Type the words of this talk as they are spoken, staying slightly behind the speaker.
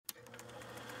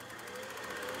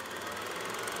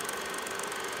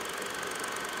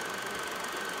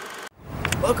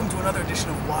Welcome to another edition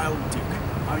of Wild Duke.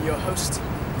 I'm your host,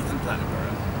 Ethan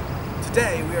Plattenborough.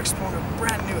 Today we are exploring a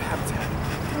brand new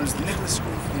habitat known as the Nicholas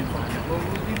School for the Environment, where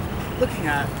we'll be looking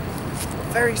at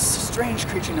a very strange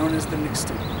creature known as the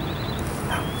Nickstool.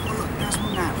 Now, look, there's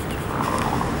one now.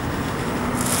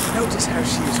 Notice how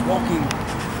she is walking,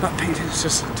 not paying attention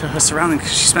just to her surroundings,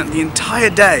 because she spent the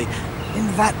entire day in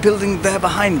that building there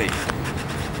behind me,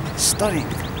 studying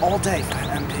all day for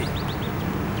an MP.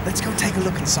 Let's go take a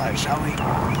look inside, shall we?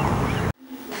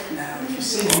 Now, if you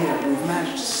see here, we've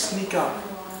managed to sneak up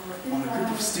on a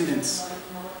group of students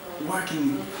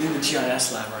working in the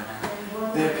GIS lab right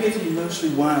now. They appear to be mostly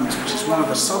worms, which is one of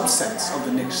the subsets of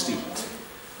the Nickstool.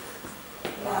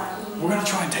 We're going to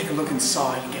try and take a look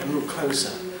inside and get a little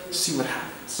closer to see what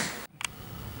happens.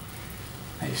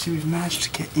 Now, you see, we've managed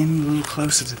to get in a little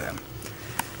closer to them.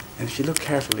 And if you look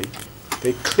carefully,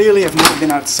 they clearly have never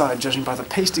been outside, judging by the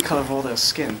pasty colour of all their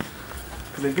skin.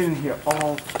 Because they've been in here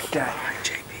all day. Hi,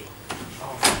 JP.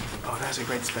 Oh, there's a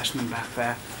great specimen back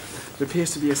there. It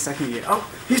appears to be a second year. Oh,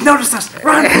 he's noticed us!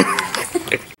 Run!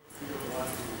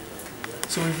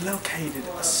 So we've located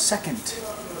a second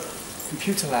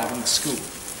computer lab in the school.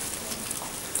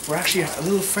 We're actually a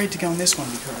little afraid to go in this one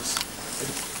because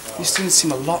these students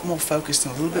seem a lot more focused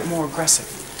and a little bit more aggressive.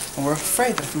 And we're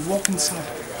afraid that if we walk inside,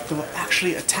 they will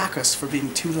actually attack us for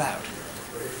being too loud.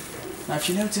 Now, if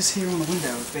you notice here on the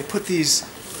window, they put these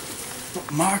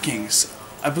markings.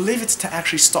 I believe it's to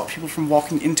actually stop people from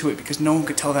walking into it because no one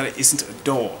could tell that it isn't a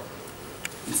door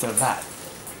instead of that.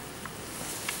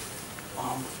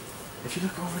 If you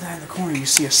look over there in the corner, you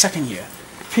see a second year.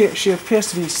 She appears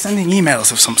to be sending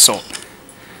emails of some sort.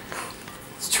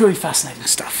 It's truly fascinating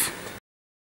stuff.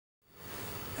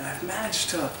 And I've managed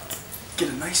to get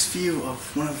a nice view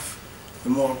of one of the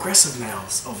more aggressive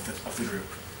males of the group.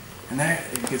 And there,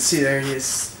 you can see there he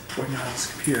is working on his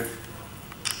computer.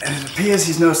 And it appears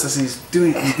he's noticed us and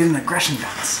he did an aggression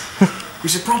dance. We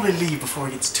should probably leave before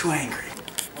he gets too angry.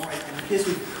 Alright, it appears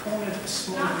we've cornered a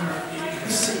small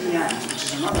CEMs, which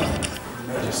is another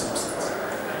major substance,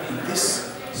 in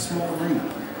this small room.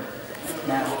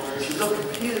 Now, if you look, it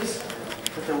appears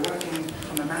that they're working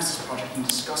on a master's project and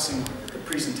discussing the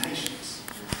presentations.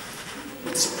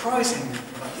 What's surprising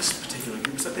about this particular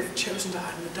group is that they've chosen to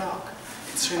hide in the dark,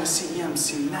 considering the CEMs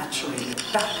seem naturally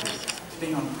adapted to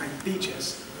being on bright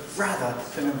beaches, rather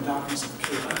than in the darkness of the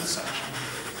pure intersection.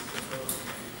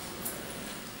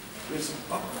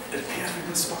 It appears we've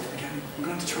been spotted again. We're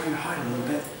going to try and hide a little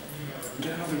bit and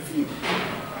get another view.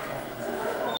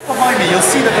 Behind me, you'll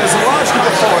see that there's a large group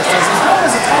of foresters, as well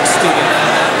as a top student,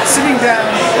 sitting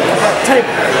down at that table.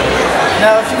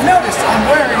 Now, if you've noticed, I'm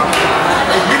wearing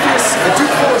a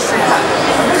Duke Forestry hat.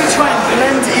 I'm going to try and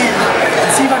blend in and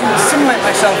see if I can assimilate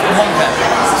myself among them.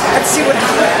 Let's see what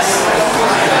happens.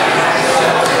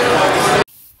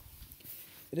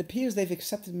 It appears they've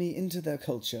accepted me into their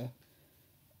culture,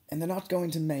 and they're not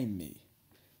going to maim me.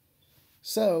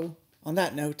 So, on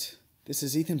that note, this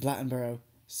is Ethan Plattenborough,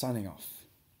 signing off.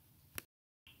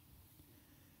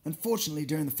 Unfortunately,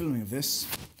 during the filming of this,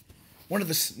 one of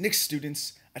the Nick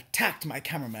students attacked my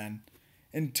cameraman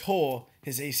and tore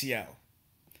his ACL.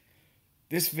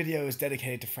 This video is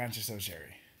dedicated to Francis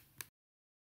Soiree.